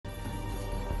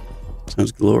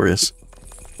Sounds glorious.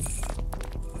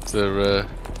 Is there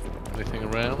anything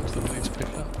around that we need to pick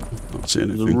up? Not seeing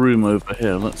There's anything. a room over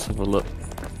here. Let's have a look.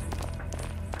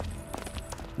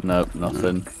 Nope,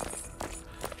 nothing.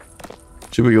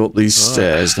 Should we go up these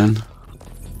stairs then?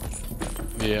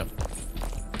 Yeah.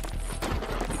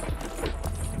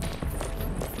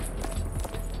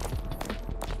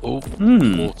 Oh,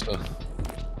 water.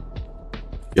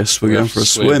 Guess we're going for a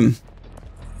swim.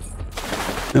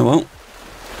 Yeah, well.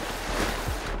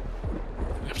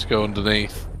 You have to go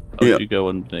underneath. Oh, you go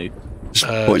underneath. Just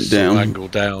point down. Angle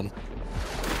down.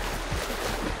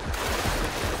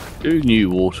 Who knew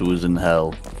water was in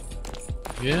hell?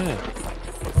 Yeah.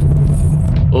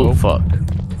 Oh, fuck.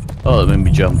 Oh, that made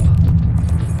me jump.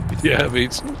 Yeah, me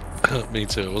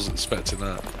too. I wasn't expecting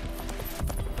that.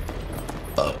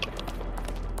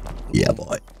 Yeah,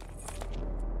 boy.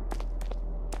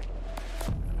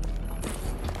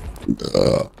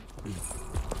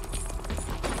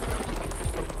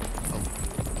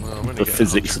 Well, The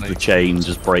physics of the chain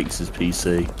just breaks his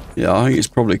PC. Yeah, I think it's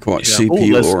probably quite Yeah.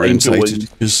 CPU let's orientated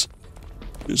because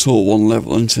it's all one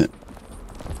level, isn't it?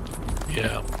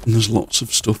 Yeah. And there's lots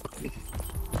of stuff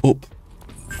up.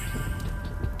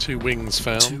 2 wings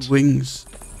found. 2 wings.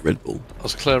 Red Bull.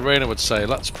 As Claire Rayner would say,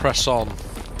 let's press on.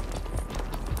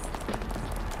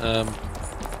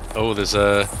 Oh, there's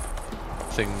a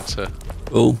thing to...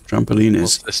 Oh, trampoline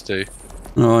What's is. this do?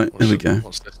 Alright, here we go.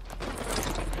 What's this?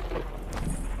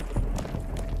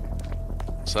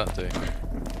 What's that do?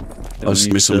 Oh, it's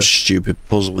gonna be some stupid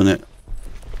puzzle in it.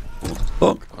 What the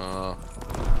fuck?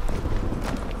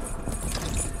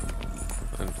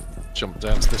 And jump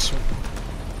down to this one.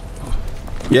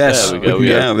 Yes, There we go. we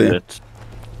can get out of here.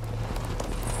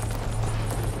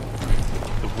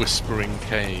 The Whispering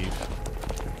Cave.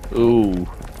 Ooh.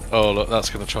 Oh, look, that's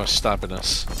going to try stabbing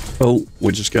us. Oh,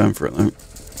 we're just going for it though.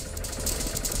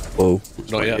 Whoa.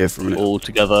 Let's Not wait yet. here for a minute. All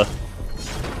together.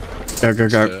 Go, go,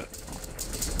 go.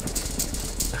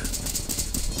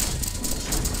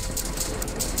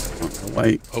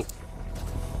 Wait. Oh.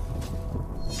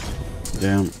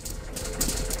 Down.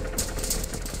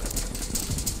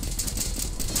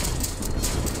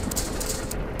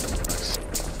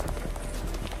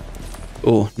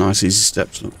 Oh, nice easy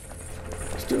steps. Look.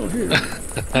 Still here.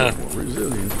 More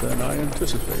resilient than I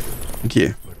anticipated. Thank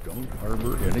you. But don't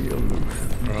harbor any illusion.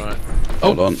 Right.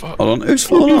 Hold on, fuck. hold on. Who's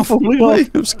falling off? Wait,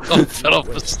 who's- I fell off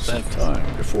the step.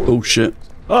 Time before Oh shit.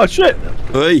 Oh, shit!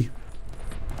 Hey,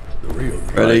 the real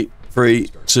ready? 3,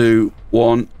 2,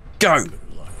 1, go!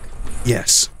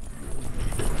 Yes.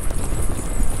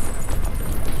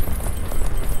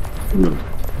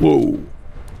 Whoa.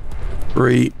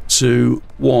 3, 2,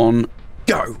 1,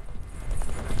 go!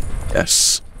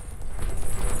 Yes.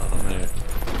 Oh, no.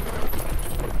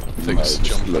 Things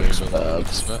jump looks over bad.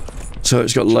 this bit. So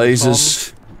it's got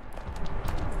lasers.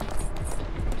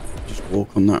 Just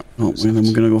walk on that, aren't we? Then we're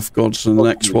going to go off God to the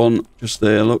next one. Just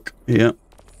there, look. Yeah.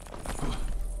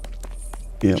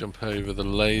 Yeah. Jump over the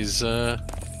laser.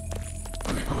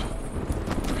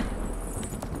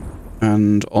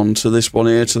 And onto this one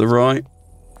here to the right.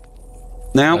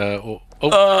 Now.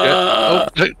 Yeah.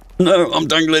 No, I'm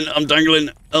dangling. I'm dangling.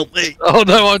 Help me. Oh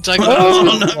no, I'm dangling.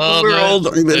 Oh, no, we're all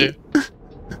dangling.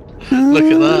 Look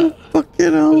at that.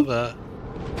 Fucking hell. Look at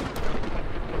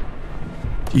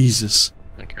that. Jesus.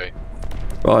 Okay.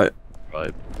 Right.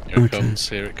 Right. Here it Okay. comes.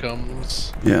 Here it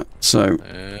comes. Yeah. So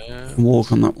And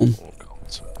walk on that one. walk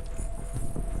onto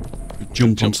it.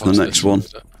 Jump onto the next this one.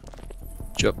 is it?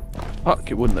 Jump.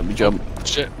 Fuck, it wouldn't let me jump.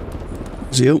 Shit.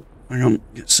 Is he up? Hang on.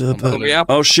 Get Serpa. pulling up.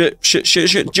 Oh shit! Shit! Shit!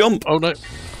 Shit! Jump! Oh no.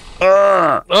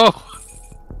 Ah! Oh.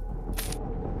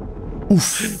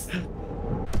 Oof.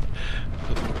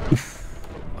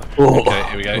 Okay.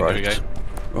 Here we go. Right. Here we go.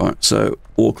 Right. So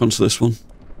walk onto this one.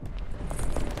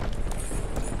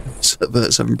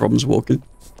 Serpa's having problems walking.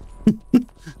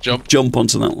 Jump. Jump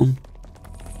onto that one.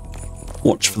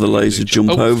 Watch for the laser. Jump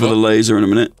Oh, over fuck. the laser in a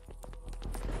minute.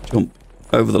 Jump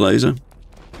over the laser.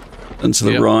 Then to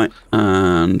the Yep. right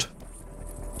and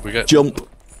We get jump.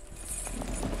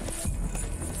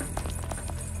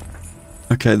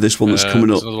 Okay, this one that's coming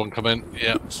there's up. another one coming.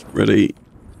 Yeah. Ready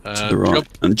to the right Jump.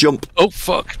 and jump. Oh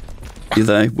fuck. You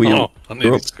there? We Oh, are. I We're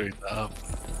nearly up. screwed that up.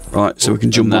 Right, so we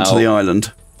can jump and onto now- the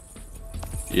island.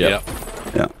 Yep.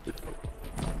 Yeah.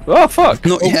 Oh, fuck!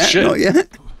 Not Oh, yet. shit. Not yet.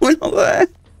 We're not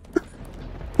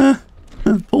there.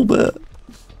 Pull bit.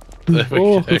 There we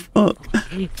Oh, go. Fuck.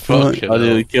 Fucking I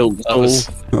nearly hell. killed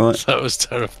the Right. That was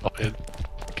terrifying.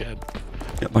 Again.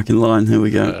 Get back in line. Here we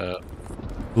go.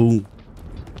 Boom.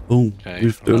 Boom. Okay. We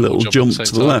have to do a Right, little we'll jump at the to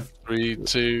same the time. left. 3,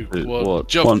 2, Two, 1. one.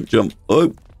 Jump. One jump.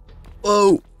 Oh.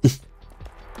 Oh.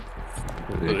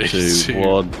 3, 2,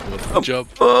 1. Jump.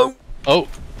 Oh! Oh!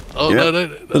 Oh, Yeah. no, no,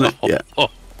 no. Isn't it? Yeah.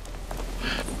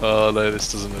 Oh, no,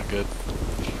 this doesn't look good.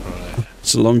 Right.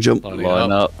 It's a long jump.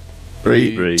 Line up.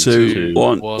 3, 2,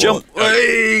 1. Jump!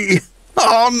 Whee!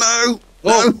 Oh, no!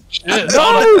 Oh, No! shit.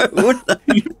 No!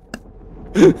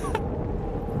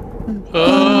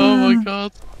 Oh, my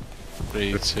God.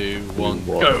 3, 2, 1,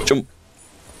 go. Jump.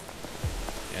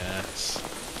 Yes.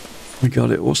 We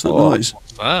got it. What's that Oh. noise?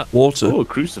 What's that? Water. Oh, a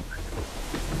crucifix.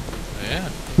 Yeah.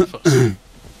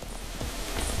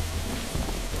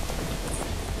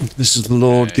 This is the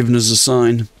Lord Okay. giving us a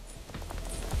sign.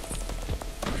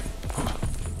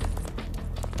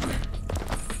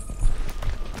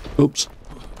 Oops.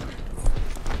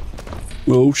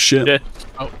 Oh shit. Yeah.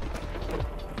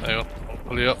 Hang on. I'll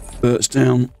pull you up. Bert's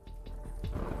down.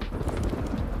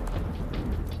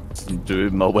 Isn't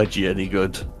doing my wedgie any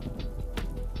good.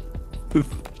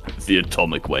 The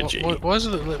atomic wedgie. Why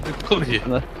doesn't it let me pull you?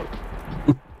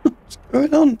 What's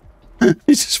going on?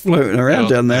 He's just floating around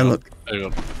down there, look. Hang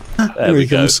on. There we he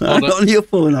go. comes. Hang on, you're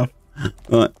falling off.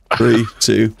 Right, 3,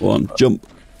 2, 1, jump.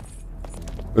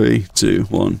 3, 2,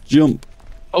 1, jump.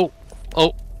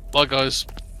 Oh, my guy's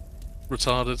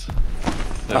retarded.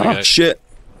 There we Ah, go. shit.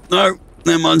 No,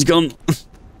 never mine's gone.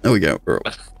 There we go, we're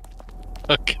up.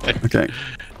 Okay. Okay.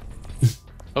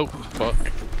 Oh, fuck.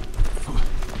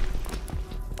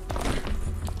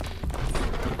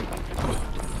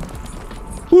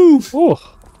 Woo!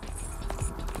 Oh.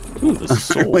 Ooh, there's a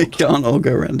sword. We can't all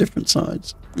go around different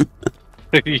sides.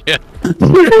 Yeah.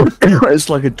 It's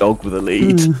like a dog with a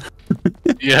lead.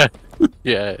 Yeah.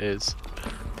 Yeah, it is.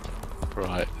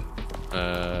 Right.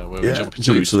 Where we Yeah, jumping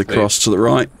jump to the cross to the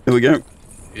right. Here we go.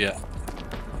 Yeah.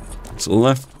 To the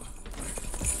left.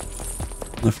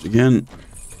 Left again.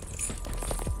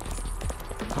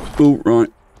 Oh, right.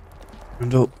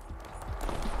 And up.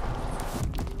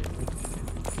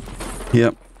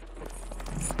 Yep.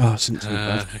 Oh, it's not too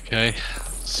bad. Okay.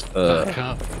 Back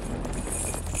up.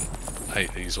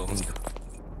 Hate these ones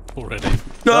already.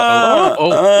 Ah, Oh,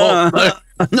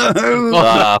 no!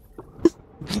 Ah,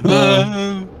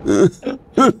 no!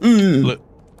 Look.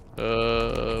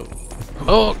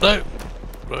 Oh, no!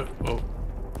 No, oh.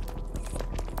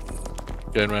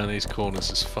 Going around these corners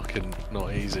is fucking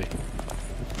not easy.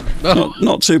 No!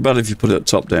 Not too bad if you put it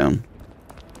top down.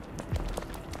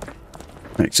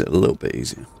 Makes it a little bit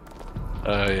easier.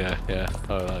 Oh, yeah, yeah.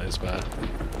 Oh, that is bad.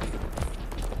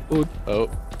 Oh. Oh.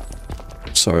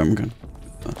 Sorry, I'm going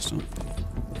fast.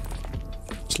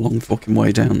 It's a long fucking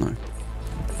way down though.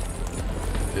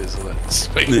 It is,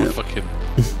 let's make Yeah. my fucking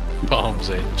palms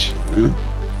itch.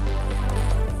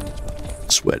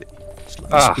 Sweaty. It's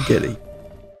like spaghetti.